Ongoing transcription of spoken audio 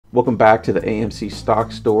Welcome back to the AMC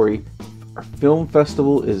Stock Story. Our film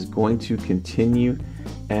festival is going to continue,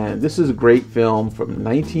 and this is a great film from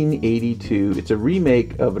 1982. It's a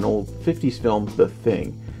remake of an old 50s film, The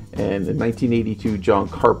Thing. And in 1982, John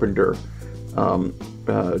Carpenter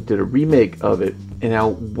did a remake of it. And now,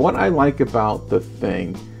 what I like about The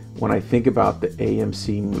Thing, when I think about the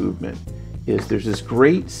AMC Movement, is there's this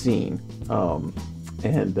great scene,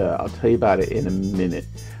 and I'll tell you about it in a minute.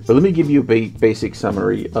 But let me give you a basic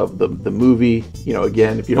summary of the movie. You know,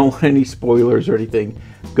 again, if you don't want any spoilers or anything,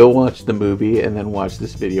 go watch the movie and then watch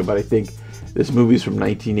this video. But I think this movie's from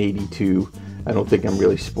 1982. I don't think I'm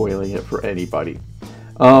really spoiling it for anybody.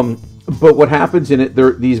 But what happens in it,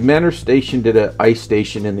 these men are stationed at an ice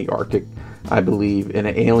station in the Arctic, I believe, and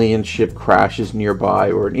an alien ship crashes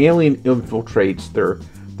nearby, or an alien infiltrates their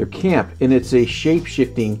camp, and it's a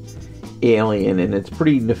shape-shifting alien, and it's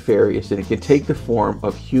pretty nefarious, and it can take the form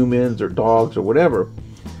of humans or dogs or whatever.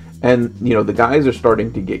 And you know, the guys are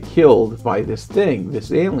starting to get killed by this thing,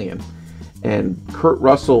 this alien. And Kurt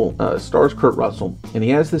Russell stars Kurt Russell, and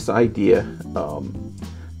he has this idea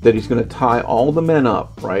that he's going to tie all the men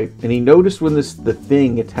up, right? And he noticed when the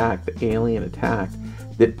thing attacked, the alien attacked,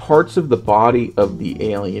 that parts of the body of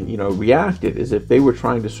the alien, you know, reacted as if they were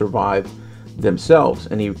trying to survive themselves.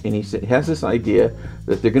 And he has this idea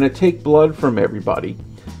that they're going to take blood from everybody,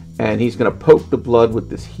 and he's going to poke the blood with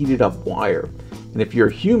this heated up wire. And if you're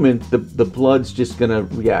a human, the blood's just going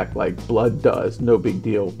to react like blood does, no big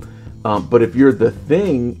deal. But if you're the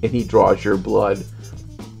thing and he draws your blood,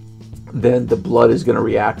 then the blood is going to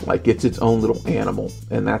react like it's its own little animal.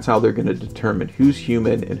 And that's how they're going to determine who's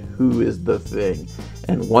human and who is the thing.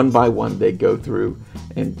 And one by one they go through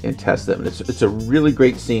and test them. It's a really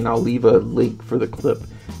great scene. I'll leave a link for the clip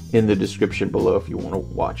in the description below if you want to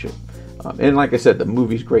watch it. And like I said, the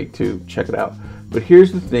movie's great too. Check it out. But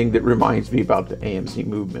here's the thing that reminds me about the AMC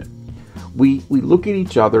Movement. We look at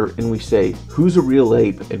each other and we say, who's a real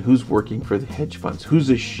ape and who's working for the hedge funds? Who's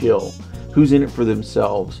a shill? Who's in it for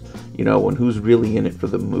themselves? You know, and who's really in it for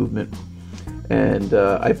the movement? And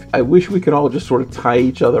I wish we could all just sort of tie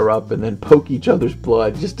each other up and then poke each other's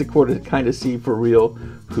blood just to kind of see for real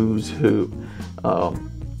who's who.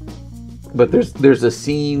 But there's a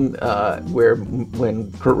scene where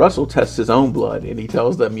when Kurt Russell tests his own blood and he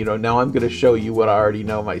tells them, you know, now I'm going to show you what I already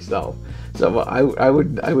know myself. So I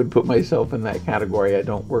would put myself in that category. I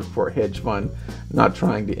don't work for a hedge fund, not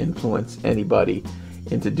trying to influence anybody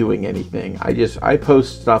into doing anything. I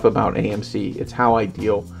post stuff about AMC. It's how I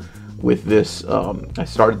deal with this. I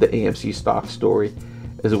started the AMC Stock Story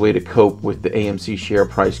as a way to cope with the AMC share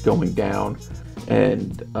price going down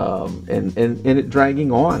and it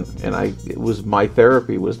dragging on. And it was my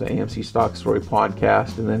therapy, was the AMC Stock Story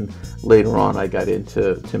podcast. And then later on I got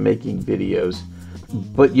into making videos.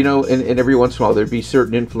 But you know, and every once in a while there'd be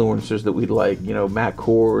certain influencers that we'd like, you know, Matt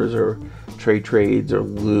Kors or Trades or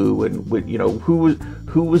Lou, and you know, who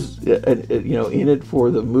was you know, in it for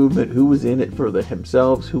the movement, who was in it for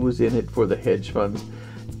themselves, who was in it for the hedge funds.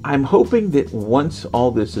 I'm hoping that once all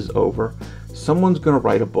this is over, someone's going to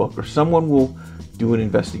write a book, or someone will do an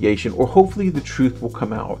investigation, or hopefully the truth will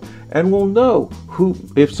come out, and we'll know who,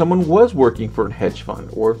 if someone was working for a hedge fund,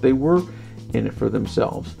 or if they were in it for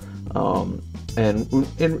themselves. And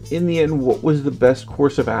in the end, what was the best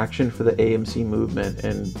course of action for the AMC Movement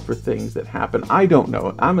and for things that happen? I don't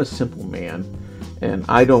know. I'm a simple man, and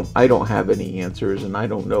I don't have any answers, and I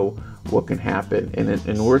don't know what can happen.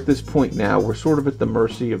 And we're at this point now. We're sort of at the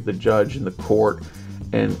mercy of the judge and the court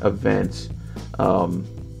and events.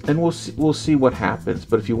 And we'll see what happens.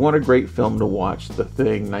 But if you want a great film to watch, The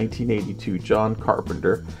Thing, 1982, John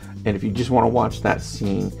Carpenter. And if you just want to watch that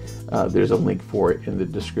scene, there's a link for it in the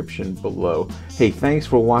description below. Hey, thanks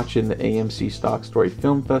for watching the AMC Stock Story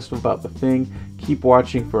Film Festival about The Thing. Keep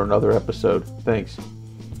watching for another episode. Thanks.